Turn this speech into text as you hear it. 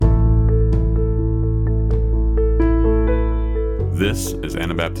This is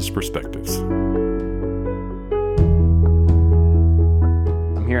Anabaptist Perspectives. I'm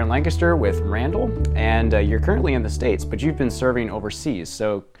here in Lancaster with Randall, and you're currently in the States, but you've been serving overseas.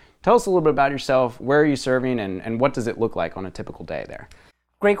 So tell us a little bit about yourself. Where are you serving, and what does it look like on a typical day there?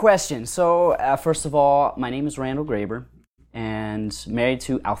 Great question. So first of all, my name is Randall Graber, and married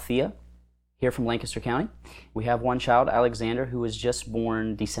to Althea, here from Lancaster County. We have one child, Alexander, who was just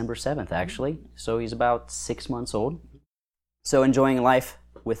born December 7th, actually. So he's about 6 months old. So enjoying life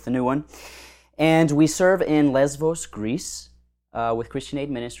with the new one. And we serve in Lesvos, Greece, with Christian Aid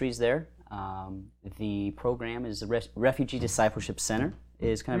Ministries there. The program is the Refugee Discipleship Center,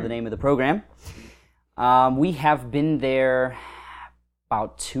 is kind of the name of the program. We have been there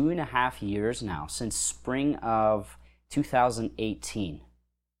about 2.5 years now, since spring of 2018.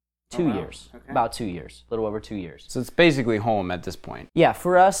 2 years, okay. About 2 years, a little over 2 years. So it's basically home at this point. Yeah,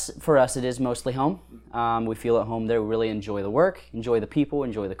 for us it is mostly home. We feel at home there. We really enjoy the work, enjoy the people,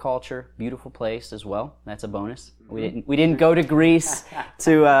 enjoy the culture. Beautiful place as well. That's a bonus. We didn't go to Greece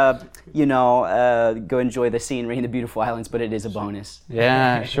to go enjoy the scenery and the beautiful islands, but it is a bonus.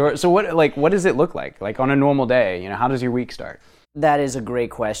 Yeah, sure. So what does it look like? Like on a normal day, how does your week start? That is a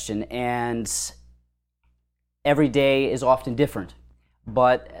great question, and every day is often different.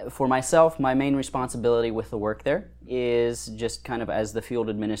 But for myself, my main responsibility with the work there is just kind of as the field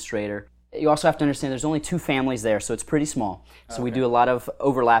administrator. You also have to understand there's only 2 families there, so it's pretty small. So okay. We do a lot of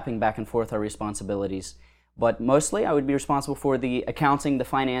overlapping back and forth our responsibilities. But mostly I would be responsible for the accounting, the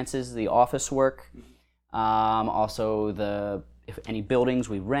finances, the office work, also if any buildings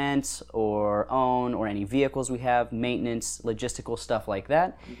we rent or own or any vehicles we have, maintenance, logistical stuff like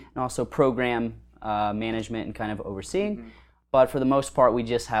that, and also program management and kind of overseeing. But for the most part, we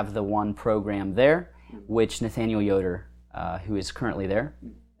just have the one program there, which Nathaniel Yoder, who is currently there,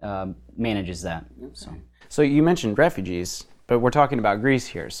 manages that. So you mentioned refugees, but we're talking about Greece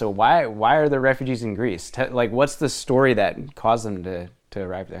here. So why are there refugees in Greece? What's the story that caused them to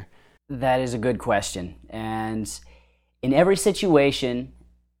arrive there? That is a good question. And in every situation,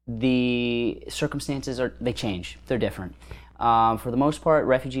 the circumstances they change. They're different. For the most part,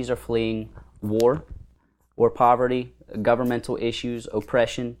 refugees are fleeing war or poverty, governmental issues,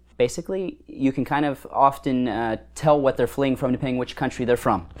 oppression. Basically, you can kind of often tell what they're fleeing from depending which country they're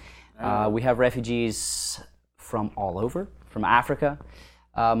from. We have refugees from all over, from Africa.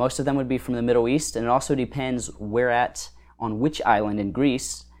 Most of them would be from the Middle East, and it also depends on which island in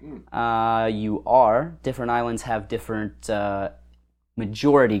Greece you are. Different islands have different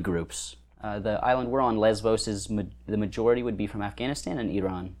majority groups. The island we're on, Lesvos, the majority would be from Afghanistan and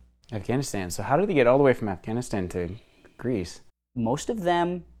Iran. Afghanistan. So how do they get all the way from Afghanistan to Greece? Most of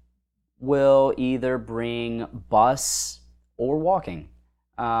them will either bring bus or walking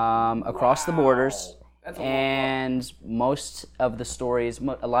across the borders. And most of the stories,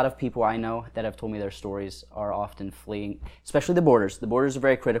 a lot of people I know that have told me their stories are often fleeing, especially the borders. The borders are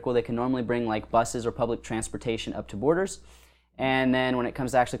very critical. They can normally bring buses or public transportation up to borders. And then when it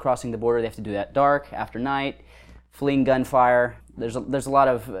comes to actually crossing the border, they have to do that dark, after night, fleeing gunfire. There's a lot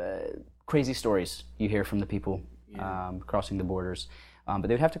of crazy stories you hear from the people crossing the borders. But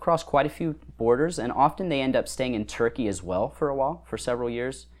they would have to cross quite a few borders, and often they end up staying in Turkey as well for a while, for several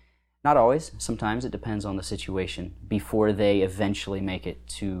years. Not always. Sometimes it depends on the situation before they eventually make it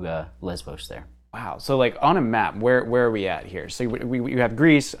to Lesvos there. Wow. So on a map, where are we at here? So we have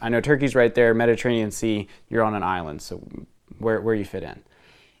Greece. I know Turkey's right there, Mediterranean Sea. You're on an island. So where you fit in?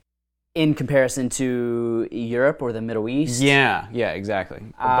 In comparison to Europe or the Middle East? Yeah, exactly. Or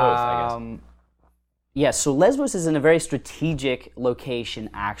both, I guess. Yeah, so Lesvos is in a very strategic location,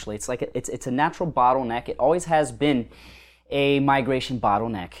 actually. It's a natural bottleneck. It always has been a migration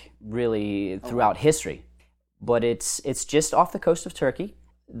bottleneck, really, throughout history. But it's just off the coast of Turkey.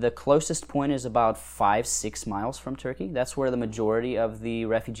 The closest point is about 5-6 miles from Turkey. That's where the majority of the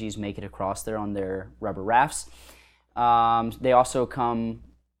refugees make it across there on their rubber rafts. They also come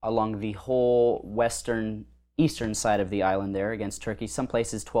along the whole eastern side of the island there against Turkey. Some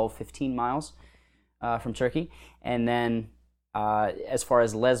places 12-15 miles from Turkey. And then as far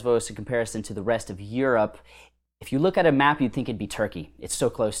as Lesvos in comparison to the rest of Europe, if you look at a map, you'd think it'd be Turkey. It's so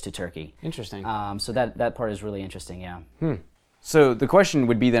close to Turkey. Interesting. So that part is really interesting, yeah. So the question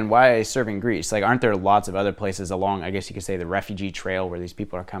would be then, why serve in Greece? Aren't there lots of other places along, I guess you could say, the refugee trail where these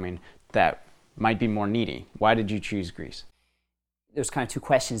people are coming that might be more needy? Why did you choose Greece? There's kind of 2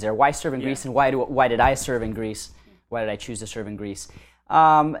 questions there. Why serve in Greece, and why did I serve in Greece? Why did I choose to serve in Greece?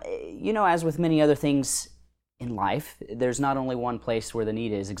 As with many other things in life, there's not only one place where the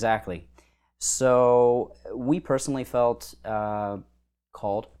need is exactly. So we personally felt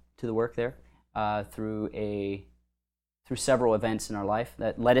called to the work there through through several events in our life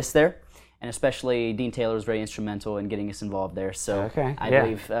that led us there. And especially Dean Taylor was very instrumental in getting us involved there. So I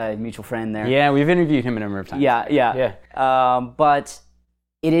believe a mutual friend there. Yeah, we've interviewed him a number of times. Yeah. But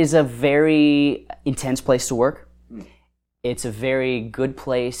it is a very intense place to work. It's a very good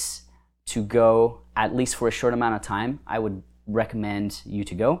place to go, at least for a short amount of time. I would recommend you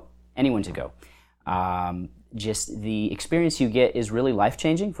to go, anyone to go. Just the experience you get is really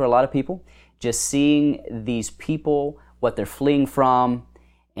life-changing for a lot of people. Just seeing these people, what they're fleeing from,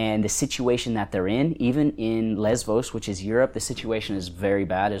 and the situation that they're in. Even in Lesbos, which is Europe, the situation is very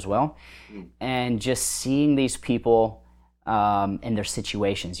bad as well. And just seeing these people and their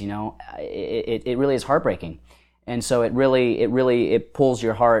situations, it really is heartbreaking. And so it really pulls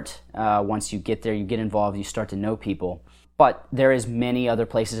your heart once you get there, you get involved, you start to know people. But there is many other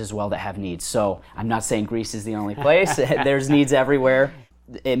places as well that have needs. So I'm not saying Greece is the only place. There's needs everywhere.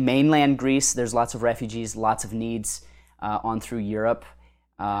 In mainland Greece, there's lots of refugees, lots of needs on through Europe.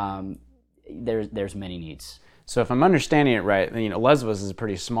 There's many needs. So if I'm understanding it right, Lesbos is a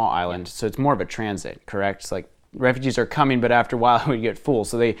pretty small island, so it's more of a transit, correct? It's like refugees are coming, but after a while we get full.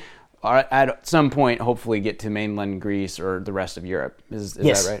 So they are at some point hopefully get to mainland Greece or the rest of Europe. Is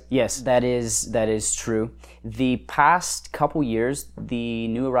that right? Yes, that is true. The past couple years, the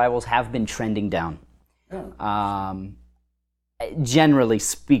new arrivals have been trending down. Generally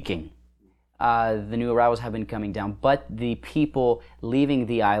speaking, the new arrivals have been coming down, but the people leaving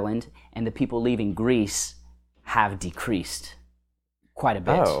the island and the people leaving Greece have decreased quite a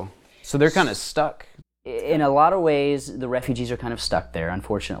bit. Oh, so they're kind of stuck. In a lot of ways, the refugees are kind of stuck there,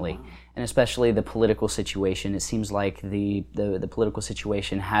 unfortunately, and especially the political situation. It seems like the political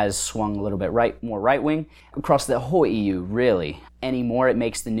situation has swung a little bit more right-wing across the whole EU, really. Anymore, it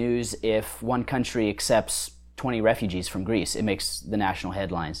makes the news if one country accepts 20 refugees from Greece. It makes the national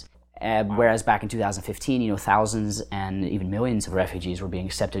headlines. Whereas back in 2015, thousands and even millions of refugees were being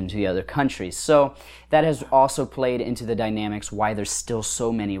accepted into the other countries. So that has also played into the dynamics why there's still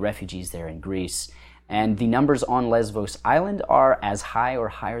so many refugees there in Greece. And the numbers on Lesbos Island are as high or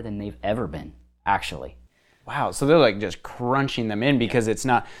higher than they've ever been, actually. Wow, so they're like just crunching them in because it's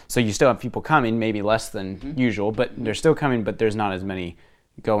not, so you still have people coming, maybe less than usual, but they're still coming, but there's not as many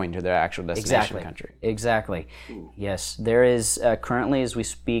going to their actual destination country. Exactly. Yes, there is currently, as we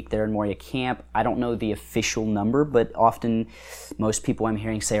speak, they're in Moria camp. I don't know the official number, but often most people I'm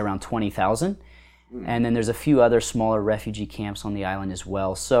hearing say around 20,000. And then there's a few other smaller refugee camps on the island as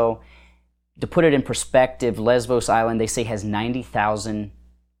well. So to put it in perspective, Lesbos Island, they say, has 90,000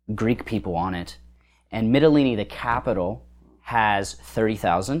 Greek people on it. And Mytilene, the capital, has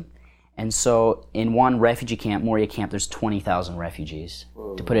 30,000. And so in one refugee camp, Moria camp, there's 20,000 refugees.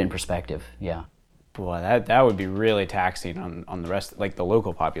 Whoa. To put it in perspective, yeah. Boy, that would be really taxing on the rest, like the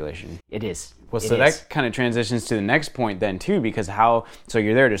local population. It is. Well, so that kind of transitions to the next point then too, because so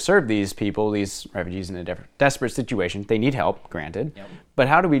you're there to serve these people, these refugees in a desperate situation. They need help, granted. Yep. But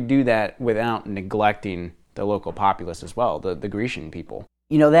how do we do that without neglecting the local populace as well, the Grecian people?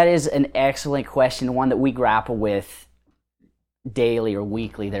 That is an excellent question, one that we grapple with daily or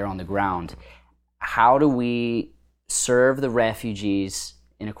weekly there on the ground. How do we serve the refugees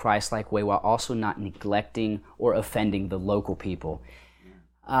in a Christ-like way while also not neglecting or offending the local people?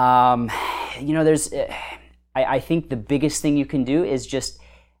 There's, I think the biggest thing you can do is just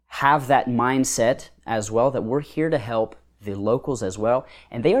have that mindset as well, that we're here to help the locals as well,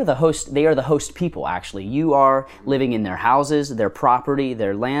 and they are the host people. Actually, you are living in their houses, their property,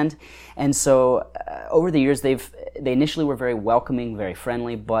 their land. And so over the years, they initially were very welcoming, very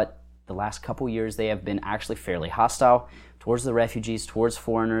friendly, but the last couple years they have been actually fairly hostile towards the refugees, towards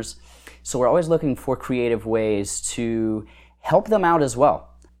foreigners. So we're always looking for creative ways to help them out as well.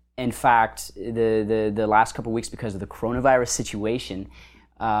 In fact, the last couple weeks, because of the coronavirus situation,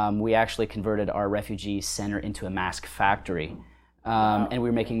 we actually converted our refugee center into a mask factory. And we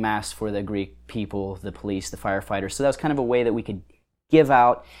were making masks for the Greek people, the police, the firefighters. So that was kind of a way that we could give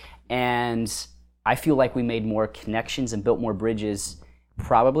out. And I feel like we made more connections and built more bridges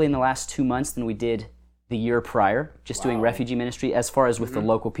probably in the last 2 months than we did the year prior, just doing refugee ministry, as far as with the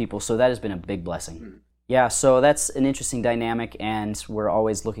local people. So that has been a big blessing. Yeah, so that's an interesting dynamic, and we're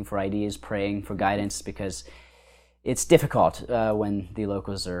always looking for ideas, praying for guidance, because it's difficult when the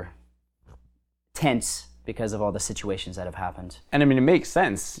locals are tense because of all the situations that have happened. And I mean, it makes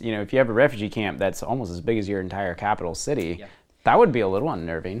sense. If you have a refugee camp that's almost as big as your entire capital city, that would be a little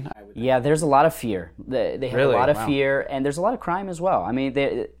unnerving. Yeah, there's a lot of fear. They have really? A lot of fear, and there's a lot of crime as well. I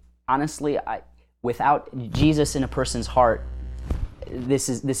mean, honestly, without Jesus in a person's heart, this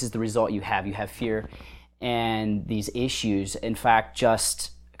is the result you have. You have fear and these issues. In fact,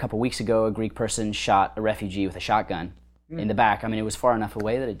 just a couple weeks ago, a Greek person shot a refugee with a shotgun in the back. I mean, it was far enough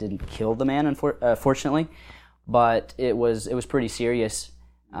away that it didn't kill the man, fortunately, but it was pretty serious.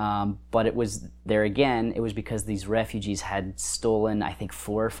 But it was there again. It was because these refugees had stolen, I think,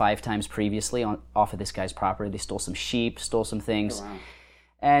 4 or 5 times previously off of this guy's property. They stole some sheep, stole some things. Oh, wow.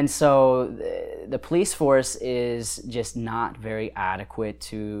 And so the police force is just not very adequate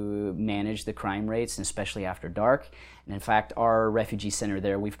to manage the crime rates, and especially after dark. And in fact, our refugee center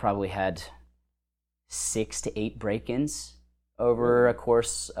there, we've probably had 6 to 8 break-ins over a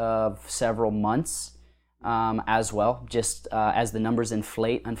course of several months as well. Just as the numbers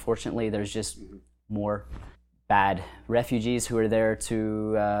inflate, unfortunately, there's just more bad refugees who are there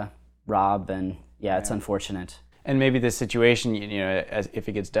to rob, and it's unfortunate. And maybe this situation, as if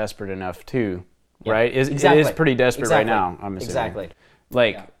it gets desperate enough too, right? Exactly. It is pretty desperate right now, I'm assuming. Exactly.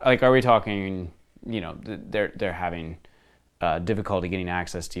 Like, are we talking, they're having difficulty getting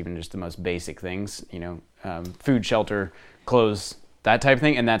access to even just the most basic things, food, shelter, clothes, that type of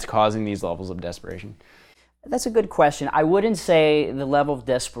thing, and that's causing these levels of desperation? That's a good question. I wouldn't say the level of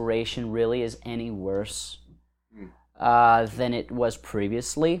desperation really is any worse than it was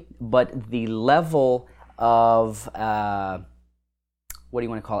previously, but the level of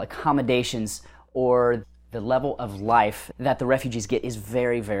accommodations, or the level of life that the refugees get is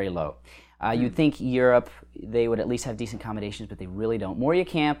very, very low. You'd think Europe, they would at least have decent accommodations, but they really don't. Moria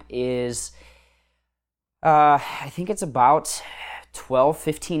Camp is, I think it's about 12,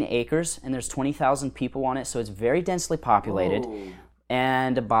 15 acres, and there's 20,000 people on it, so it's very densely populated. Whoa.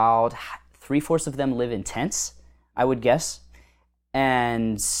 And about 3/4 of them live in tents, I would guess.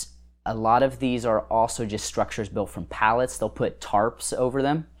 And a lot of these are also just structures built from pallets. They'll put tarps over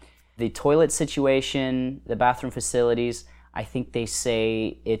them. The toilet situation, the bathroom facilities, I think they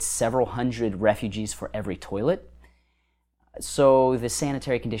say it's several hundred refugees for every toilet. So the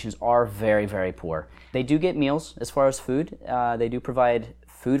sanitary conditions are very, very poor. They do get meals as far as food. They do provide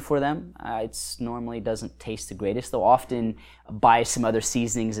food for them. It normally doesn't taste the greatest. They'll often buy some other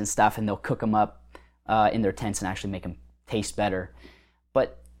seasonings and stuff, and they'll cook them up in their tents and actually make them taste better.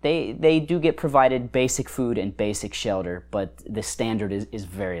 But they do get provided basic food and basic shelter, but the standard is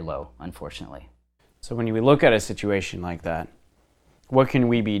very low, unfortunately. So when we look at a situation like that, what can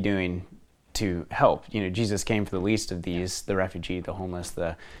we be doing to help? Jesus came for the least of these, the refugee, the homeless,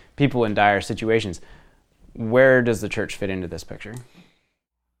 the people in dire situations. Where does the church fit into this picture?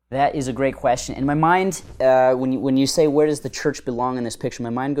 That is a great question. In my mind, when you say where does the church belong in this picture, my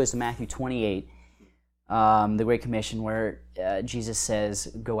mind goes to Matthew 28, the Great Commission, where Jesus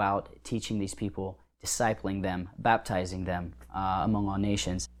says, go out teaching these people, discipling them, baptizing them among all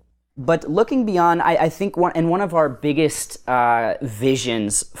nations. But looking beyond, I think one of our biggest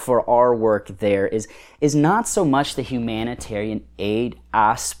visions for our work there is not so much the humanitarian aid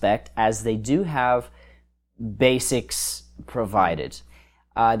aspect, as they do have basics provided.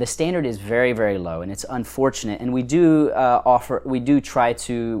 The standard is very, very low, and it's unfortunate. And we do try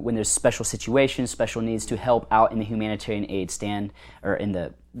to, when there's special situations, special needs, to help out in the humanitarian aid stand, or in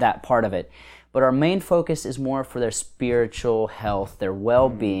that part of it. But our main focus is more for their spiritual health, their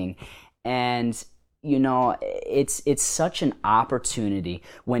well-being. And, it's such an opportunity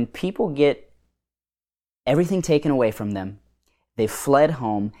when people get everything taken away from them. They fled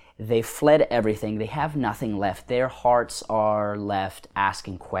home. They fled everything. They have nothing left. Their hearts are left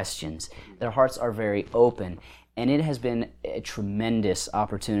asking questions. Their hearts are very open. And it has been a tremendous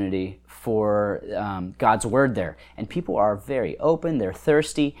opportunity for God's Word there. And people are very open. They're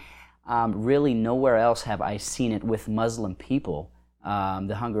thirsty. Really nowhere else have I seen it with Muslim people,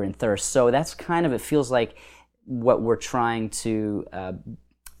 the hunger and thirst. So that's kind of, it feels like what we're trying to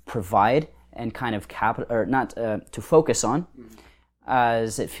provide and kind of to focus on,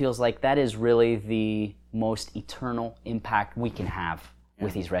 as it feels like that is really the most eternal impact we can have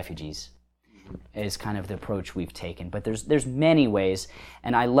with these refugees, is kind of the approach we've taken. But there's many ways,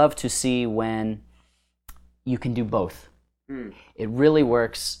 and I love to see when you can do both. It really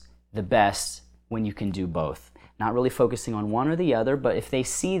works the best when you can do both. Not really focusing on one or the other, but if they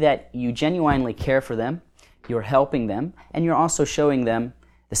see that you genuinely care for them, you're helping them, and you're also showing them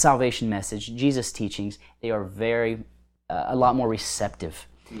the salvation message, Jesus' teachings, they are a lot more receptive.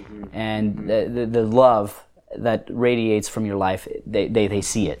 And the love that radiates from your life, they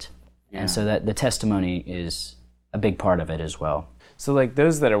see it. And so that the testimony is a big part of it as well. So like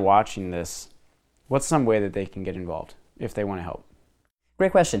those that are watching this, what's some way that they can get involved if they want to help?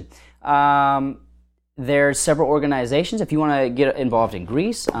 Great question. There's several organizations. If you want to get involved in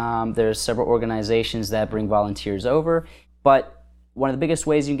Greece, there's several organizations that bring volunteers over. But one of the biggest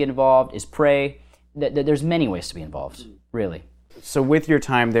ways you can get involved is pray. There's many ways to be involved, really. So with your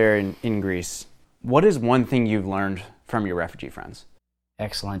time there in Greece, what is one thing you've learned from your refugee friends?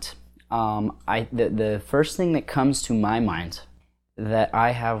 Excellent. The first thing that comes to my mind that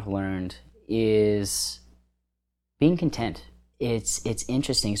I have learned is being content. It's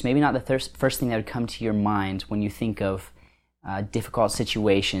interesting. It's maybe not the first thing that would come to your mind when you think of difficult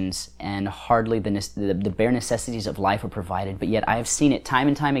situations and hardly the bare necessities of life are provided, but yet I have seen it time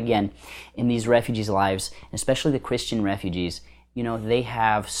and time again in these refugees' lives, especially the Christian refugees. You know, they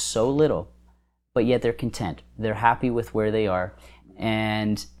have so little, but yet they're content. They're happy with where they are.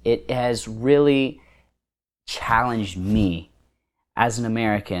 And it has really challenged me as an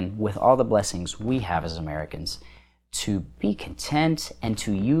American, with all the blessings we have as Americans, to be content and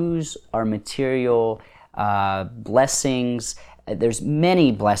to use our material blessings. There's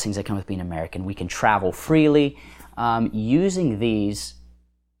many blessings that come with being American. We can travel freely, using these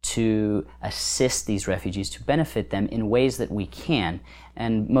to assist these refugees, to benefit them in ways that we can,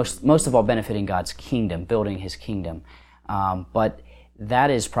 and most of all benefiting God's kingdom, building His kingdom. But that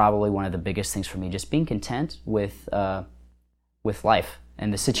is probably one of the biggest things for me, just being content with life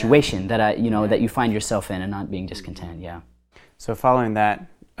and the situation that you find yourself in, and not being discontent. Yeah. So following that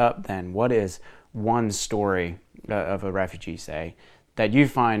up, then, what is one story of a refugee, say, that you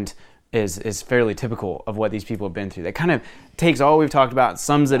find is fairly typical of what these people have been through, that kind of takes all we've talked about,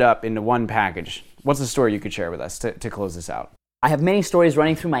 sums it up into one package? What's the story you could share with us to close this out? I have many stories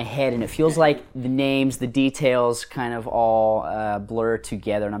running through my head, and it feels like the names, the details kind of all blur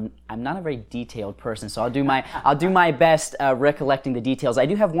together, and I'm not a very detailed person, so I'll do my best recollecting the details. I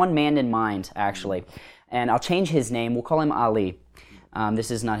do have one man in mind, actually, and I'll change his name. We'll call him Ali.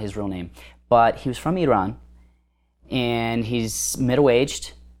 This is not his real name, but he was from Iran, and he's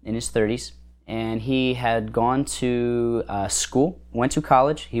middle-aged, in his 30s, and he had gone to school, went to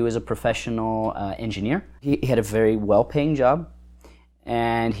college. He was a professional engineer. He had a very well-paying job,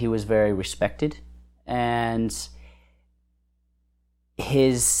 and he was very respected. And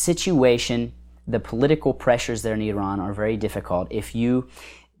his situation, the political pressures there in Iran are very difficult. If you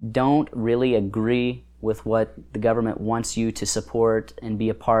don't really agree with what the government wants you to support and be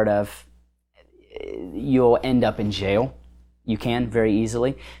a part of, you'll end up in jail. You can very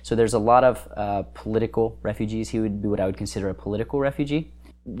easily. So there's a lot of political refugees. He would be what I would consider a political refugee,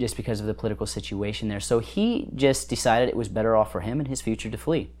 just because of the political situation there. So he just decided it was better off for him and his future to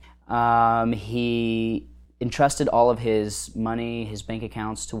flee. He entrusted all of his money, his bank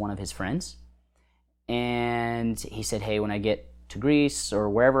accounts, to one of his friends. And he said, hey, when I get to Greece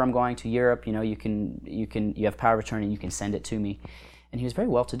or wherever I'm going, to Europe, you have power of attorney, you can send it to me. And he was very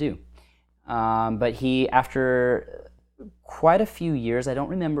well-to-do. But he, after quite a few years, I don't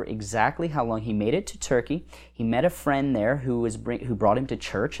remember exactly how long, he made it to Turkey. He met a friend there who brought him to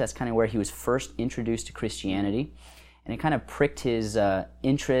church. That's kind of where he was first introduced to Christianity. And it kind of pricked his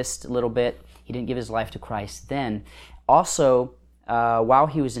interest a little bit. He didn't give his life to Christ then. Also, while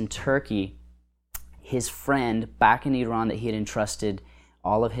he was in Turkey, his friend back in Iran that he had entrusted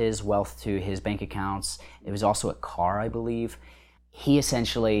all of his wealth to, his bank accounts, it was also a car, I believe, he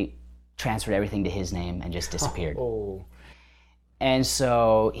essentially transferred everything to his name and just disappeared. Oh. And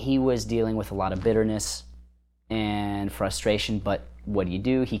so he was dealing with a lot of bitterness and frustration, but what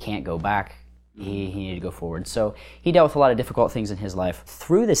do? He can't go back. He needed to go forward. So he dealt with a lot of difficult things in his life.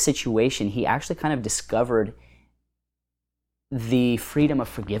 Through this situation, he actually kind of discovered the freedom of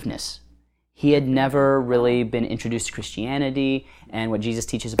forgiveness. He had never really been introduced to Christianity and what Jesus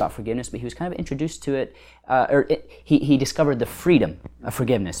teaches about forgiveness, but he was kind of introduced to it, he discovered the freedom of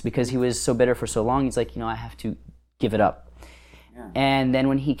forgiveness because he was so bitter for so long. He's like, I have to give it up. Yeah. And then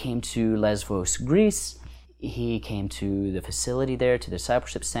when he came to Lesvos, Greece, he came to the facility there, to the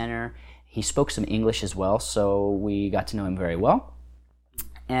discipleship center. He spoke some English as well, so we got to know him very well.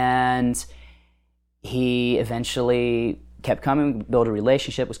 And he eventually kept coming, built a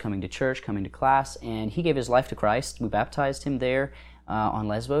relationship, was coming to church, coming to class, and he gave his life to Christ. We baptized him there on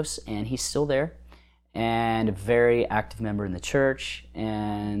Lesvos, and he's still there, and a very active member in the church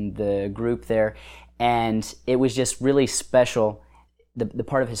and the group there. And it was just really special, the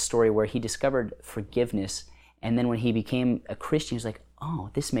part of his story where he discovered forgiveness, and then when he became a Christian, he was like, oh,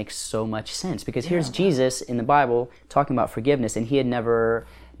 this makes so much sense, because here's Jesus in the Bible talking about forgiveness, and he had never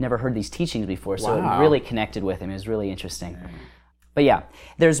heard these teachings before, so it really connected with him. It was really interesting. But yeah,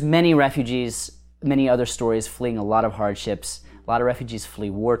 there's many refugees, many other stories fleeing a lot of hardships. A lot of refugees flee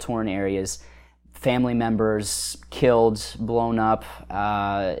war-torn areas, family members killed, blown up,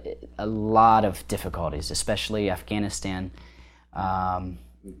 a lot of difficulties, especially Afghanistan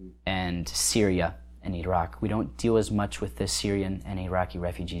and Syria and Iraq. We don't deal as much with the Syrian and Iraqi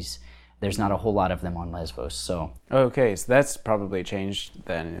refugees there's not a whole lot of them on Lesbos. So Okay, so that's probably changed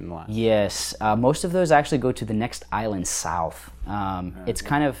then in the last. yes, most of those actually go to the next island south. It's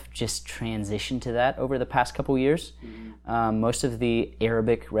kind of just transitioned to that over the past couple years. Most of the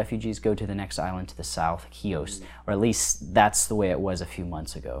Arabic refugees go to the next island to the south, Chios, or at least that's the way it was a few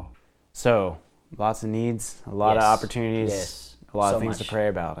months ago. So, lots of needs, a lot of Yes. opportunities, Yes. a lot So of things much. to pray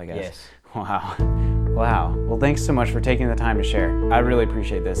about, I guess. Yes. Wow. Wow. Well, thanks so much for taking the time to share. I really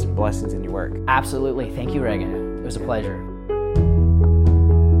appreciate this, and blessings in your work. Absolutely. Thank you, Reagan. It was a pleasure.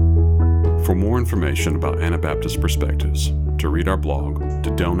 For more information about Anabaptist Perspectives, to read our blog,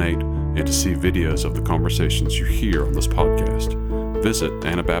 to donate, and to see videos of the conversations you hear on this podcast, visit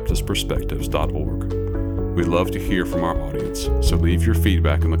AnabaptistPerspectives.org. We love to hear from our audience, so leave your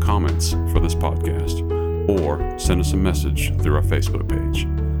feedback in the comments for this podcast or send us a message through our Facebook page.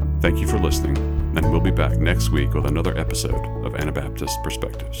 Thank you for listening, and we'll be back next week with another episode of Anabaptist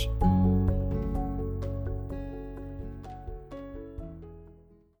Perspectives.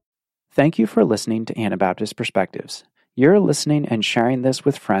 Thank you for listening to Anabaptist Perspectives. Your listening and sharing this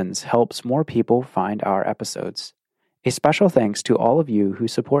with friends helps more people find our episodes. A special thanks to all of you who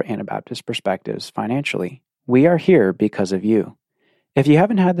support Anabaptist Perspectives financially. We are here because of you. If you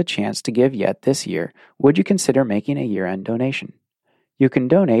haven't had the chance to give yet this year, would you consider making a year-end donation? You can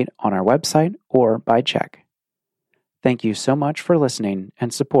donate on our website or by check. Thank you so much for listening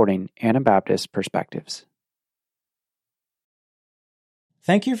and supporting Anabaptist Perspectives.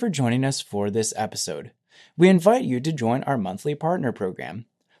 Thank you for joining us for this episode. We invite you to join our monthly partner program.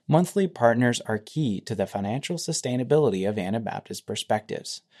 Monthly partners are key to the financial sustainability of Anabaptist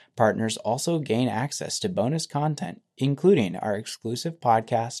Perspectives. Partners also gain access to bonus content, including our exclusive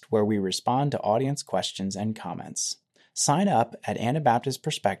podcast where we respond to audience questions and comments. Sign up at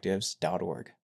AnabaptistPerspectives.org.